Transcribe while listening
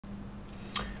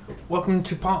Welcome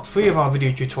to part 3 of our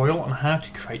video tutorial on how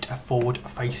to create a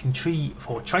forward-facing tree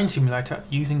for Train Simulator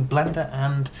using Blender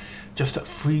and just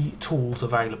 3 tools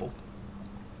available.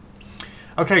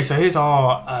 Okay, so here's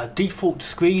our default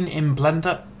screen in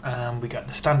Blender, and we get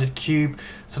the standard cube.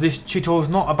 So this tutorial is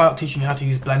not about teaching you how to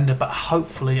use Blender, but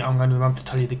hopefully I'm going to remember to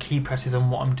tell you the key presses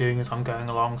and what I'm doing as I'm going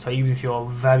along. So even if you're a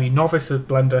very novice at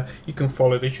Blender, you can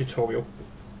follow the tutorial.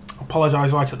 I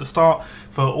apologise right at the start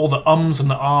for all the ums and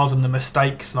the ahs and the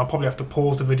mistakes, and I'll probably have to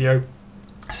pause the video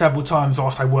several times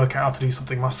whilst I work out how to do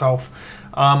something myself.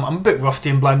 I'm a bit rusty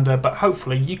in Blender, but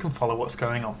hopefully you can follow what's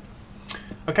going on.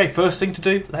 Okay, first thing to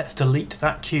do, let's delete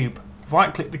that cube.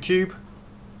 Right click the cube,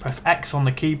 press X on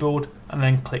the keyboard and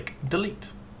then click delete.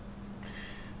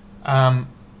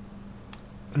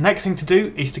 The next thing to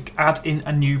do is to add in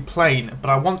a new plane, but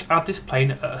I want to add this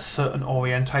plane at a certain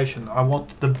orientation. I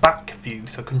want the back view,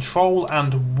 so Control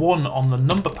and 1 on the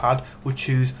number pad will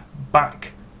choose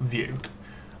back view.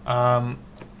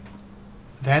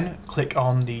 Then click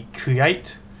on the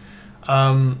Create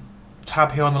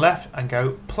tab here on the left and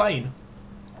go Plane.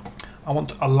 I want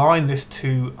to align this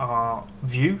to our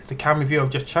view, the camera view I've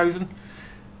just chosen,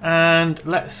 and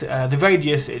let's the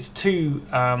radius is 2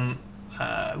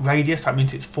 radius, that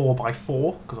means it's 4 by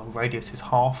 4 because our radius is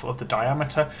half of the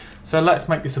diameter. So let's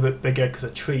make this a bit bigger because a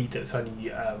tree that's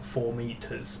only 4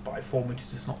 meters by 4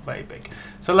 meters is not very big.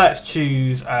 So let's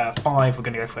choose 5. We're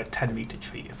going to go for a 10 meter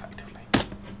tree effectively.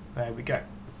 There we go.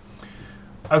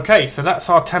 Okay, so that's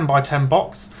our 10 by 10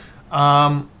 box.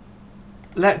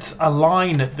 Let's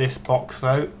align this box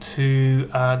though to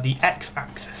the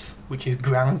x-axis, which is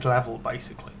ground level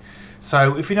basically.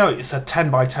 So if you know it's a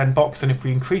 10 by 10 box, and if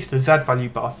we increase the Z value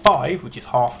by 5, which is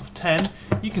half of 10,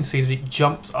 you can see that it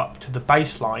jumps up to the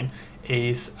baseline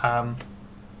is along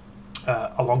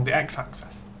the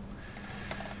x-axis.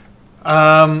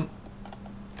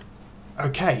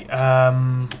 Okay.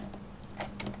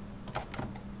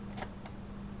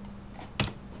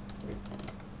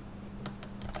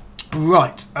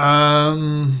 Right.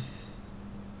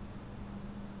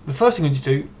 The first thing we need to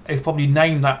do is probably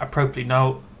name that appropriately.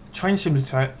 Now, Train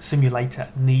Simulator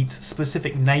needs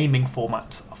specific naming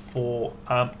formats for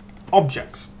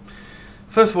objects.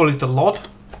 First of all is the LOD,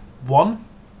 1,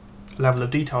 level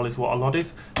of detail is what a LOD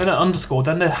is, then an underscore,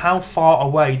 then how far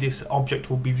away this object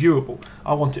will be viewable.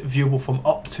 I want it viewable from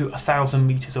up to 1,000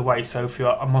 meters away, so if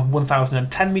I'm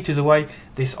 1,010 meters away,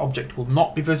 this object will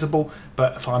not be visible,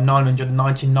 but if I'm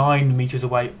 999 meters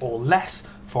away or less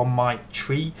from my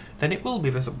tree, then it will be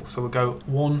visible. So we'll go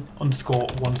 1 underscore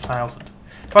 1,000.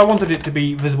 If I wanted it to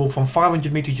be visible from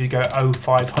 500 meters, you go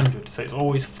 0500. So it's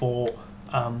always 4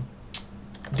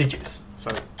 digits. So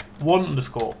 1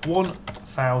 underscore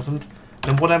 1,000,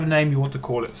 then whatever name you want to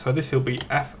call it. So this will be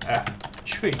FF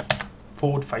tree,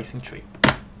 forward facing tree.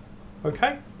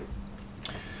 Okay.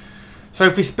 So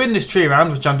if we spin this tree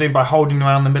around, which I'm doing by holding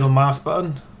around the middle mouse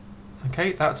button,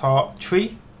 okay, that's our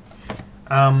tree.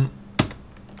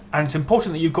 And it's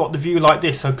important that you've got the view like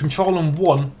this, so Control and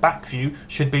 1 back view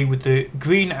should be with the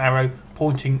green arrow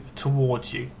pointing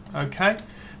towards you, okay?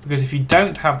 Because if you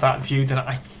don't have that view, then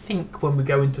I think when we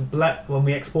go into when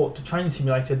we export to Train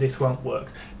Simulator, this won't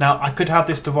work. Now I could have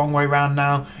this the wrong way around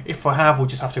now. If I have, we'll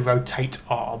just have to rotate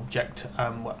our object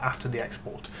after the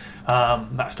export.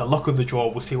 That's the luck of the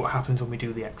draw. We'll see what happens when we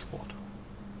do the export.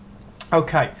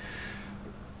 Okay.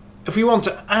 If we want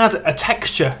to add a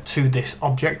texture to this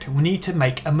object, we need to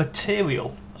make a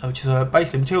material, which is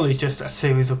basically material is just a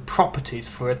series of properties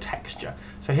for a texture.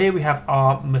 So here we have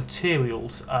our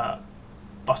materials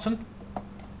button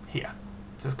here.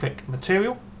 Just click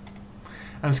material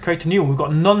and let's create a new one. We've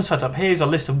got none set up. Here's a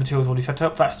list of materials already set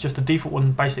up. That's just a default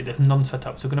one, basically there's none set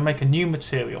up. So we're going to make a new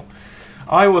material.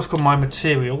 I always call my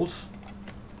materials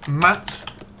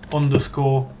mat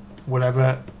underscore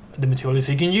whatever the material is.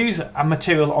 So you can use a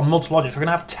material on multiple objects. We're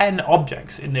going to have 10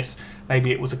 objects in this.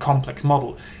 Maybe it was a complex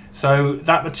model. So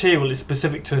that material is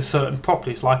specific to certain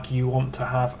properties, like you want to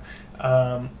have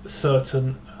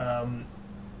certain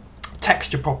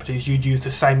texture properties. You'd use the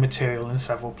same material in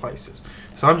several places.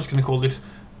 So I'm just going to call this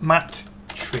mat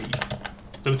tree,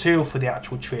 the material for the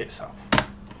actual tree itself.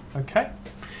 Okay.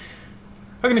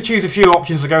 I'm going to choose a few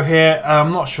options to go here.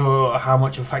 I'm not sure how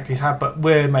much effect these have, but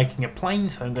we're making a plane,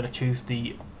 so I'm going to choose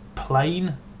the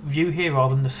plane view here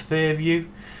rather than the sphere view.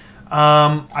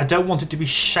 I don't want it to be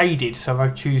shaded, so if I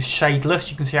choose shadeless,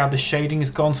 you can see how the shading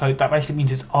is gone, so that basically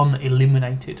means it's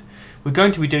unilluminated. We're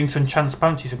going to be doing some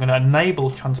transparency, so I'm going to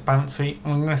enable transparency,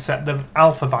 and I'm going to set the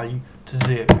alpha value to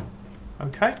 0.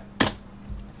 Okay.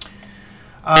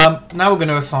 Now we're going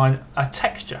to assign a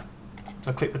texture.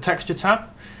 So click the texture tab.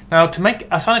 Now to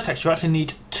assign a texture you actually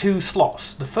need two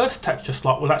slots. The first texture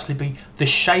slot will actually be the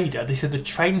shader. This is the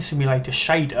Train Simulator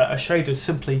shader. A shader is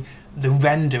simply the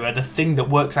renderer, the thing that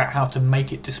works out how to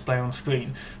make it display on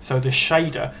screen. So the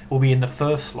shader will be in the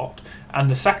first slot, and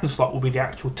the second slot will be the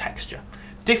actual texture.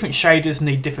 Different shaders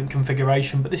need different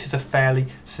configuration, but this is a fairly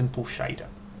simple shader.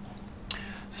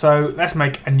 So let's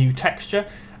make a new texture,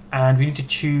 and we need to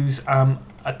choose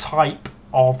a type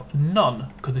of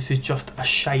none, because this is just a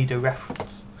shader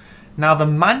reference. Now the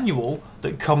manual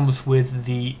that comes with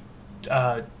the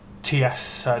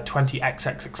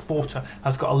TS20XX exporter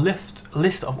has got a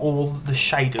list of all the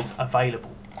shaders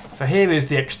available. So here is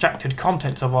the extracted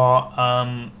contents of our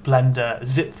Blender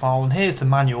zip file, and here's the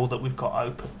manual that we've got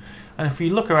open. And if we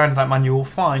look around that manual, we'll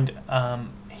find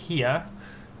here,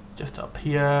 just up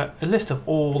here, a list of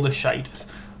all the shaders.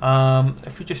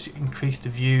 If we just increase the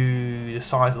view, the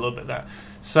size a little bit there.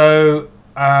 So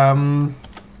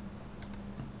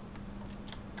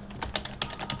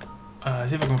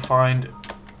see if I can find.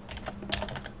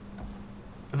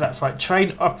 That's like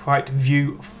Train Upright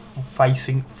View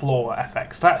Facing Floor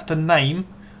FX. That's the name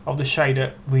of the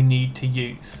shader we need to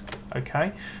use,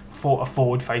 okay, for a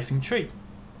forward-facing tree.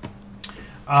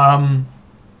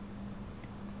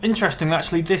 Interesting,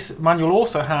 actually, this manual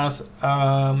also has,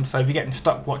 so if you're getting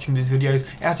stuck watching these videos,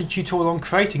 it has a tutorial on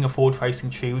creating a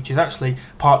forward-facing tree, which is actually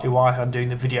partly why I'm doing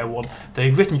the video one. The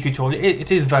written tutorial,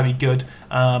 it is very good,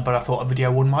 but I thought a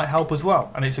video one might help as well.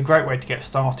 And it's a great way to get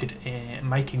started in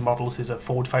making models is a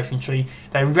forward-facing tree.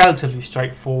 They're relatively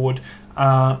straightforward,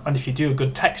 and if you do a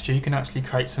good texture, you can actually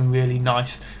create some really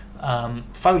nice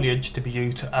foliage to be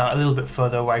used a little bit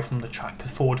further away from the track,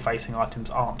 because forward-facing items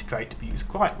aren't great to be used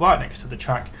right next to the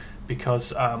track,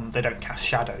 because they don't cast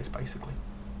shadows basically.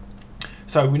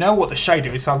 So we know what the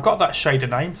shader is, so I've got that shader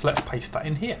name, so let's paste that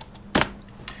in here.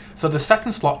 So the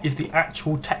second slot is the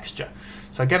actual texture.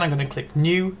 So again, I'm going to click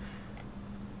New,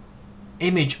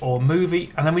 Image or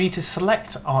Movie, and then we need to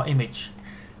select our image.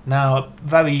 Now,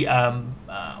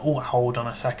 hold on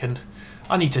a second.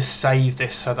 I need to save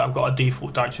this so that I've got a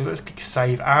default directory. Let's click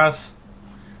Save As.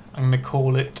 I'm going to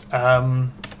call it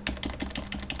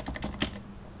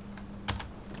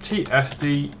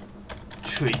TSD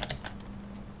Tree.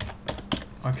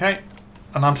 Okay,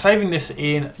 and I'm saving this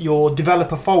in your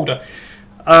developer folder.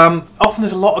 Often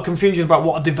there's a lot of confusion about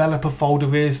what a developer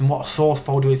folder is and what a source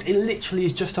folder is. It literally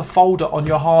is just a folder on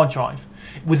your hard drive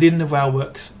within the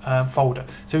Railworks folder.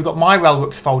 So we've got my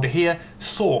Railworks folder here,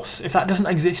 source. If that doesn't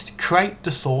exist, create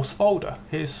the source folder.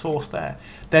 Here's source there.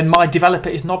 Then my developer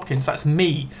is Knobkins, that's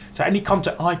me. So any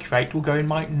content I create will go in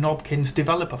my Knobkins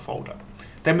developer folder.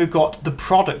 Then we've got the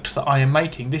product that I am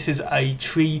making. This is a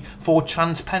tree for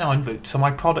TransPennine route. So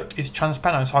my product is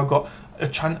TransPennine, so I've got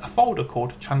a folder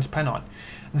called TransPennine.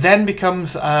 Then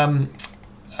becomes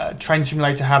Train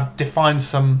Simulator have defined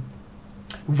some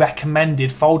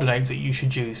recommended folder names that you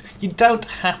should use. You don't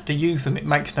have to use them, it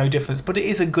makes no difference, but it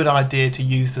is a good idea to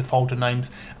use the folder names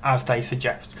as they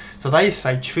suggest. So they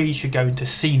say trees should go into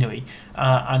scenery,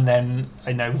 and then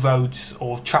roads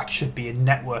or tracks should be in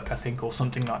network, I think, or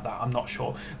something like that. I'm not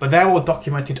sure, but they're all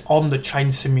documented on the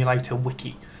Train Simulator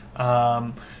wiki.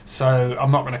 So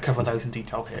I'm not going to cover those in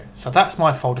detail here. So that's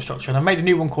my folder structure, and I made a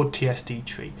new one called TSD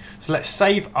tree. So let's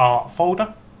save our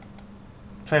folder,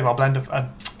 save our Blender,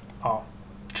 our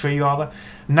tree rather.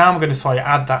 Now I'm going to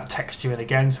add that texture in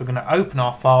again. So we're going to open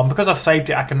our file, and because I've saved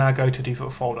it, I can now go to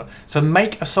default folder. So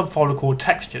make a subfolder called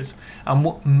textures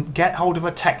and get hold of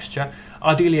a texture,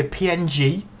 ideally a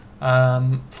PNG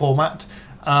format.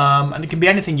 And it can be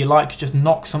anything you like, just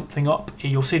knock something up.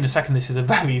 You'll see in a second this is a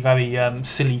very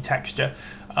silly texture,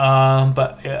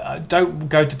 but don't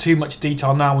go to too much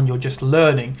detail now when you're just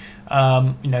learning.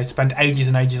 Spend ages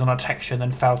and ages on a texture and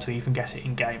then fail to even get it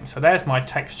in game. So there's my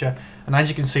texture, and as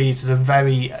you can see, it's a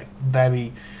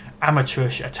very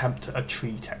amateurish attempt at a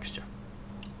tree texture.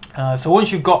 So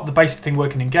once you've got the basic thing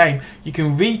working in game, you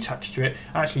can retexture it,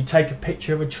 actually take a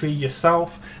picture of a tree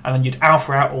yourself, and then you'd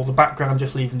alpha out all the background,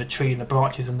 just leaving the tree and the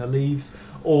branches and the leaves,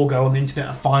 or go on the internet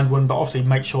and find one, but obviously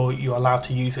make sure you're allowed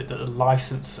to use it, that the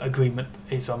license agreement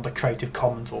is under Creative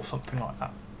Commons or something like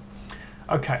that.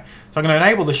 Okay, so I'm going to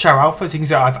enable the show alpha. As you can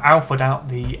see, I've alphaed out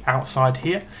the outside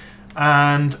here,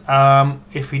 and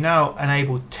if we now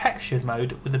enable textured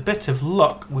mode, with a bit of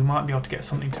luck we might be able to get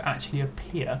something to actually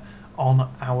appear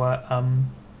on our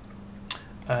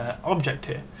object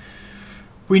here.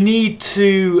 We need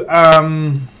to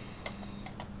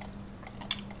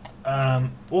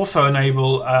also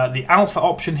enable the alpha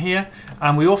option here,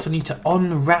 and we also need to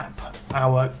unwrap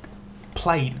our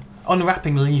plane.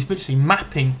 Unwrapping means literally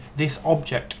mapping this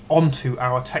object onto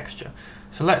our texture.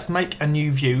 So let's make a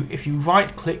new view. If you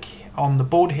right click on the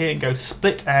board here and go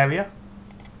split area,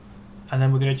 and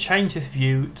then we're going to change this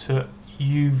view to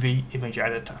UV image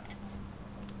editor.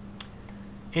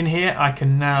 In here I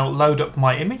can now load up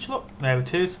my image, look, there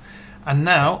it is. And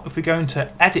now if we go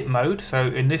into edit mode, so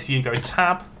in this view go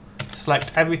tab,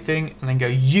 select everything and then go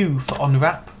U for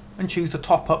unwrap and choose the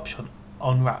top option,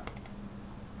 unwrap.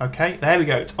 Okay, there we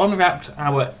go, it's unwrapped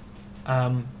our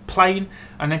plane,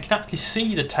 and then you can actually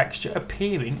see the texture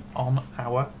appearing on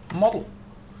our model.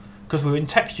 Because we're in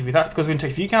texture view, that's because we're in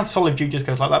texture view. You can have solid view just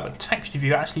goes like that, but texture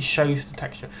view actually shows the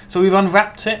texture. So we've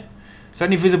unwrapped it. It's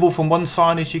only visible from one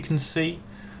side, as you can see.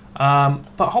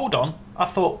 But hold on, I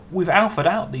thought we've alphaed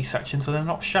out these sections so they're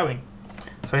not showing.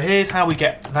 So here's how we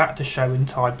get that to show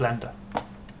inside Blender.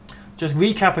 Just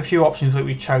recap a few options that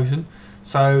we've chosen.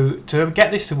 So to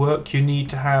get this to work, you need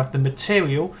to have the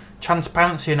material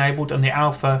transparency enabled and the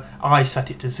alpha I set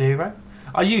it to 0.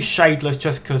 I use shadeless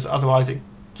just because otherwise it,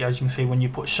 as you can see, when you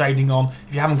put shading on,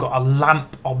 if you haven't got a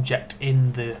lamp object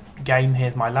in the game,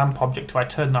 here's my lamp object, if I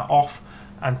turn that off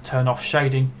and turn off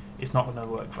shading, it's not going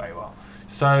to work very well.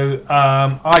 So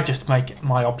I just make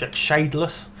my object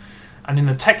shadeless, and in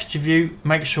the texture view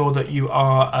make sure that you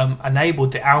are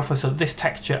enabled the alpha, so that this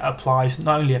texture applies,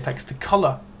 not only affects the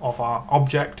color of our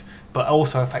object but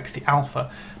also affects the alpha.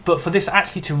 But for this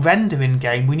actually to render in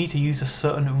game, we need to use a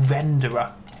certain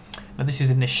renderer. Now this is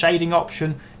in the shading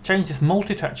option. Change this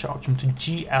multi-texture option to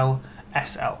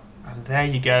GLSL, and there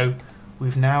you go,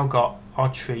 we've now got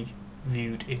our tree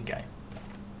viewed in game,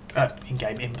 in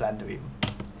Blender even.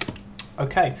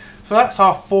 Okay, so that's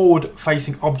our forward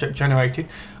facing object generated.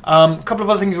 A couple of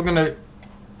other things we're going to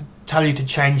tell you to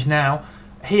change now.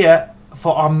 Here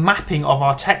for our mapping of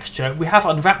our texture, we have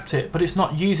unwrapped it, but it's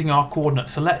not using our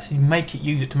coordinates, so let's make it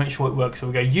use it to make sure it works. So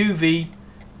we go UV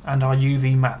and our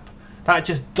UV map. That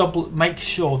just makes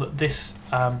sure that this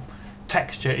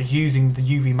texture is using the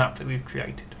UV map that we've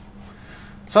created.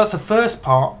 So that's the first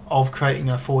part of creating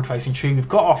a forward facing tree. We've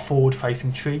got our forward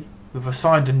facing tree, we've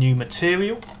assigned a new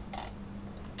material,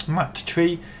 mapped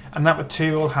tree, and that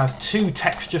material has 2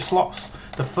 texture slots.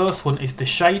 The first one is the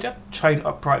shader, train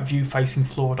upright view facing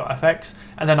floor.fx,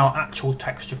 and then our actual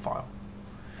texture file.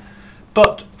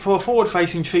 But for a forward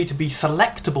facing tree to be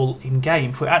selectable in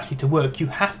game, for it actually to work, you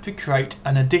have to create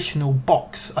an additional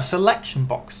box, a selection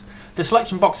box. The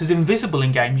selection box is invisible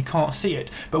in game, you can't see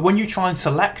it, but when you try and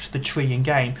select the tree in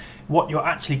game, what you're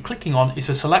actually clicking on is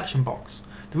a selection box.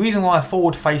 The reason why a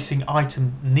forward facing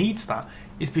item needs that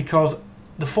is because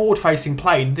the forward facing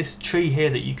plane, this tree here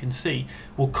that you can see,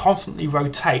 will constantly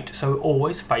rotate so it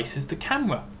always faces the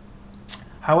camera.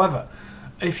 However,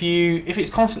 if it's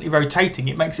constantly rotating,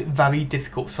 it makes it very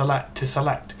difficult to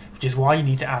select, which is why you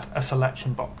need to add a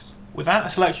selection box. Without a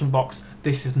selection box,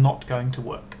 this is not going to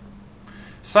work.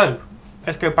 So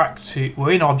let's go back to,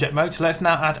 we're in object mode, so let's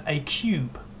now add a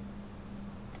cube.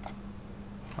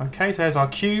 Okay, so there's our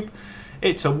cube.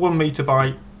 It's a 1 meter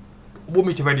by 1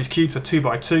 meter radius cube, so 2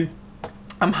 by 2.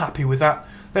 I'm happy with that.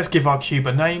 Let's give our cube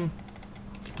a name,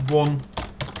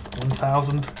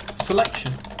 1000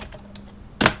 selection.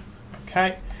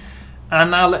 Okay, and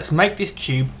now let's make this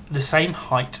cube the same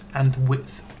height and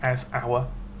width as our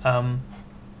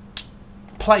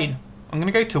plane. I'm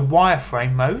going to go to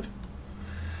wireframe mode,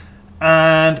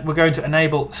 and we're going to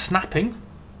enable snapping,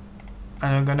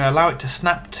 and I'm going to allow it to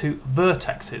snap to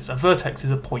vertexes. A vertex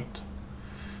is a point.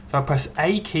 So I press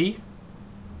A key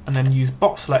and then use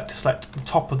box select to select the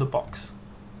top of the box.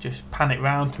 Just pan it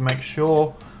round to make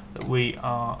sure that we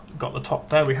got the top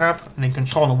there we have, and then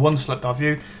Control and 1 select our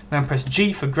view, then press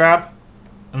G for grab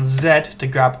and Z to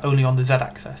grab only on the Z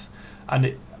axis,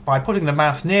 and by putting the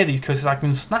mouse near these cursors I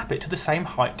can snap it to the same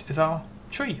height as our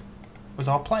tree, as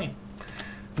our plane.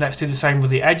 Let's do the same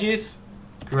with the edges,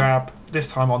 grab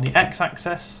this time on the X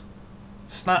axis,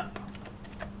 snap,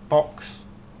 box,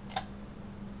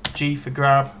 G for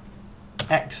grab,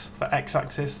 X for X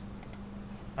axis.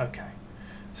 Okay,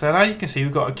 so now you can see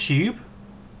we've got a cube,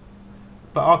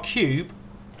 but our cube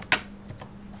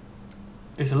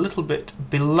is a little bit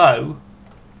below.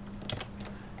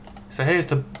 So here's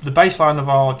the baseline of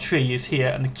our tree is here,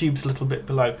 and the cube's a little bit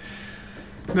below.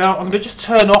 Now I'm going to just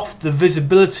turn off the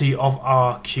visibility of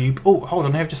our cube. Oh, hold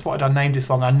on, I've just spotted I named this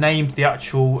wrong. I named the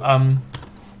actual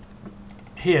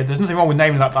here. There's nothing wrong with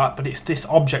naming like that, but it's this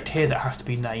object here that has to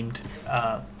be named.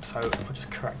 So I'll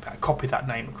just correct that, copy that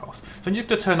name across. So I'm just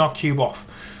going to turn our cube off,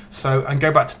 and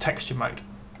go back to texture mode.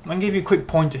 I'm going to give you a quick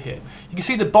pointer here. You can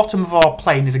see the bottom of our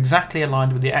plane is exactly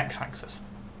aligned with the x-axis.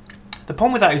 The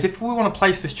problem with that is if we want to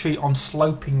place this tree on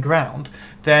sloping ground,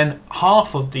 then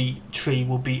half of the tree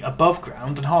will be above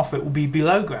ground and half of it will be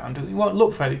below ground, and it won't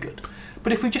look very good.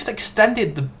 But if we just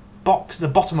extended the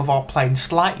bottom of our plane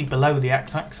slightly below the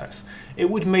x-axis, it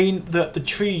would mean that the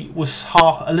tree was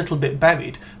a little bit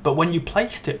buried, but when you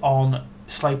placed it on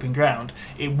sloping ground,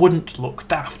 it wouldn't look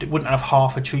daft. It wouldn't have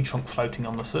half a tree trunk floating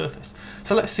on the surface.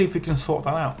 So let's see if we can sort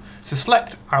that out. So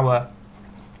select our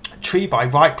tree by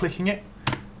right clicking it,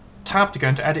 tab to go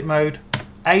into edit mode,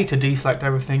 A to deselect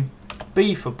everything,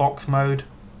 B for box mode,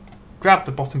 grab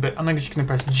the bottom bit, and I'm just going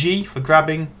to press G for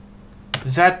grabbing,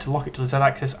 Z to lock it to the Z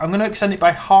axis. I'm going to extend it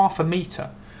by ½ meter.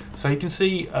 So you can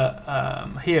see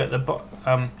here at the bottom,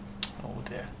 oh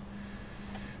dear,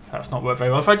 that's not worked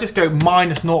very well. If I just go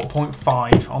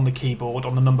 -0.5 on the keyboard,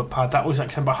 on the number pad, that was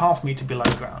extended by ½ meter below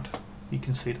ground. You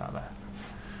can see that there.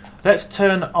 Let's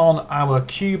turn on our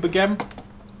cube again,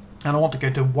 and I want to go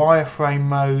to wireframe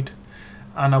mode,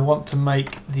 and I want to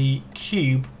make the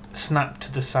cube snap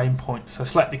to the same point. So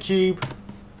select the cube,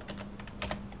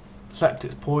 select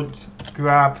its point,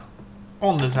 grab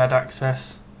on the Z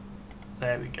axis,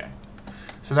 there we go.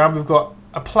 So now we've got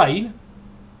a plane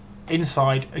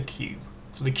inside a cube.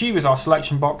 So the cube is our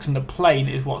selection box and the plane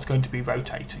is what's going to be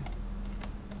rotating.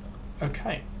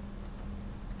 Okay.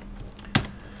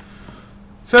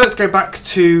 So let's go back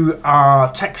to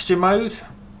our texture mode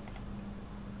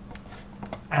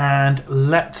and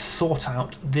let's sort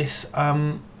out this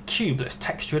cube. Let's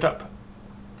texture it up.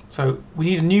 So we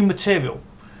need a new material.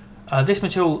 This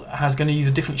material is going to use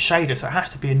a different shader, so it has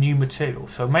to be a new material.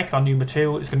 So make our new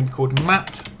material. It's going to be called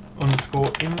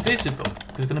matte_invisible,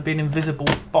 because it's going to be an invisible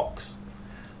box.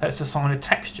 Let's assign a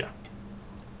texture.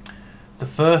 The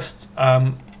first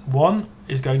one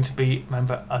is going to be,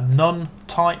 remember, a none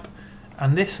type,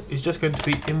 and this is just going to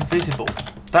be invisible.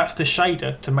 That's the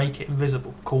shader to make it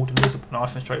invisible, called invisible.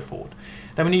 Nice and straightforward.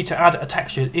 Then we need to add a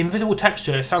texture. Invisible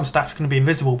texture sounds daft, it's going to be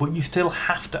invisible, but you still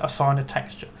have to assign a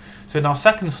texture. So in our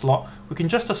second slot, we can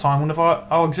just assign one of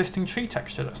our existing tree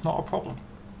texture. That's not a problem.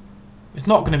 It's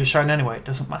not going to be shown anyway, it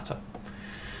doesn't matter.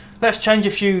 Let's change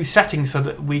a few settings so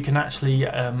that we can actually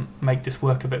make this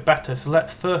work a bit better. So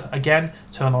let's first, again,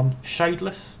 turn on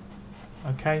Shadeless.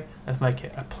 Okay, let's make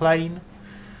it a plane.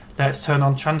 Let's turn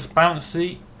on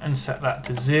transparency and set that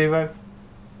to 0.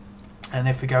 And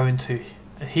if we go into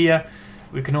here,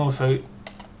 we can also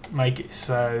make it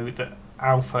so that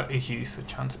alpha is used for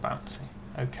transparency.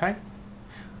 Okay.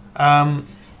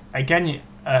 Again,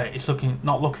 it's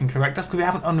not looking correct. That's because we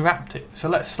haven't unwrapped it. So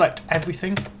let's select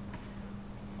everything,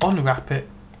 unwrap it.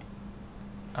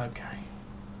 Okay.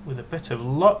 With a bit of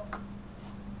luck.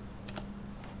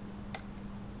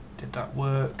 Did that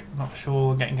work? Not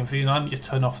sure. Getting confused. Let me just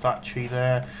turn off that tree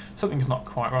there. Something's not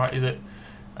quite right, is it?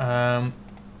 If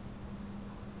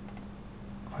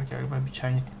I go, maybe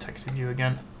change the text view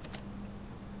again.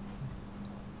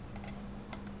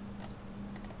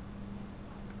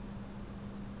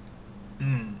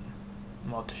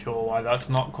 Not sure why that's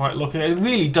not quite looking. It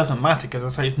really doesn't matter, because I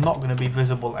say it's not going to be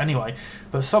visible anyway.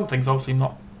 But something's obviously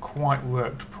not quite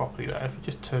worked properly there. If you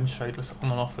just turn Shadeless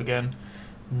on and off again.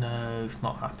 No, it's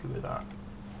not happy with that.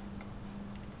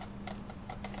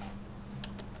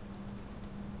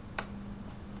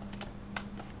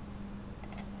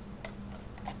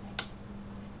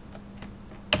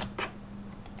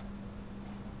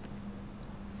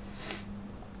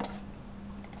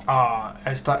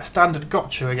 It's that standard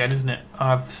gotcha again, isn't it?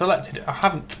 I've selected it. I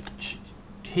haven't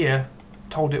here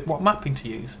told it what mapping to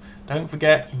use. Don't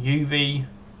forget UV.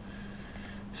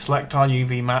 Select our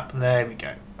UV map. There we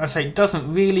go. I say it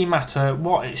doesn't really matter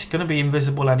what, it's going to be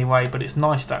invisible anyway, but it's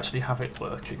nice to actually have it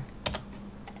working.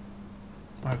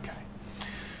 Okay.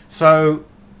 So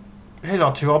here's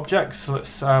our two objects. So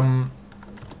let's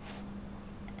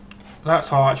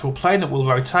that's our actual plane that will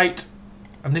rotate,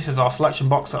 and this is our selection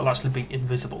box that will actually be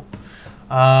invisible.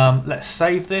 Let's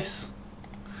save this,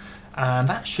 and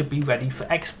that should be ready for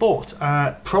export.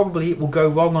 Probably it will go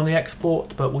wrong on the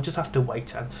export, but we'll just have to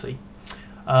wait and see.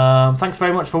 Thanks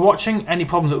very much for watching. Any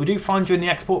problems that we do find during the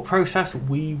export process,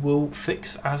 we will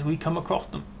fix as we come across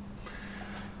them.